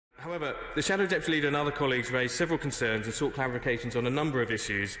However, the Shadow Deputy Leader and other colleagues raised several concerns and sought clarifications on a number of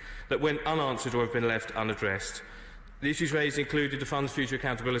issues that went unanswered or have been left unaddressed. The issues raised included the fund's future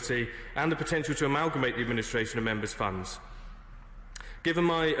accountability and the potential to amalgamate the administration of members' funds. Given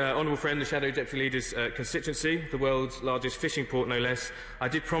my honourable friend, the Shadow Deputy Leader's constituency, the world's largest fishing port no less, I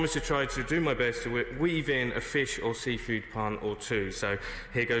did promise to try to do my best to weave in a fish or seafood pun or two, so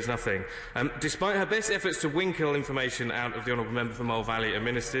here goes nothing. Despite her best efforts to winkle information out of the honourable member for Mole Valley and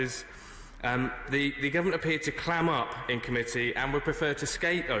ministers, the government appeared to clam up in committee and would prefer to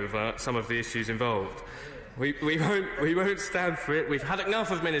skate over some of the issues involved. We won't stand for it. We've had enough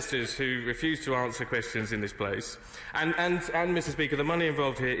of ministers who refuse to answer questions in this place. And Mr. Speaker, the money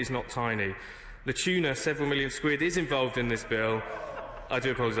involved here is not tiny. The tuna, several million squid, is involved in this bill. I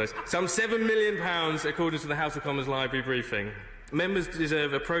do apologise. Some £7 million, according to the House of Commons Library briefing. Members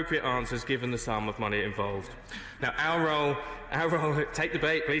deserve appropriate answers given the sum of money involved. Now, our role, take the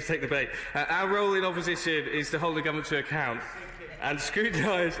bait, please take the bait. Our role in opposition is to hold the government to account and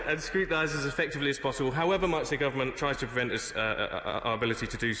scrutinise as effectively as possible, however much the government tries to prevent us, our ability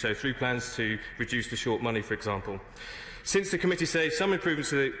to do so, through plans to reduce the short money, for example. Since the committee stage, some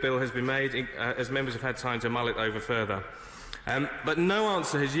improvements to the bill has been made, as members have had time to mull it over further. But no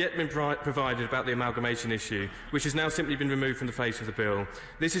answer has yet been provided about the amalgamation issue, which has now simply been removed from the face of the bill.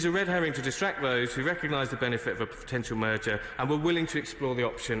 This is a red herring to distract those who recognise the benefit of a potential merger and were willing to explore the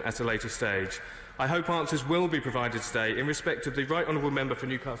option at a later stage. I hope answers will be provided today in respect of the Right Honourable Member for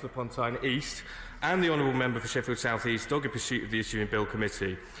Newcastle upon Tyne East and the Honourable Member for Sheffield South East dogged pursuit of the issue in Bill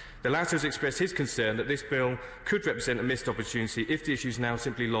Committee. The latter has expressed his concern that this bill could represent a missed opportunity if the issue is now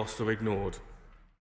simply lost or ignored.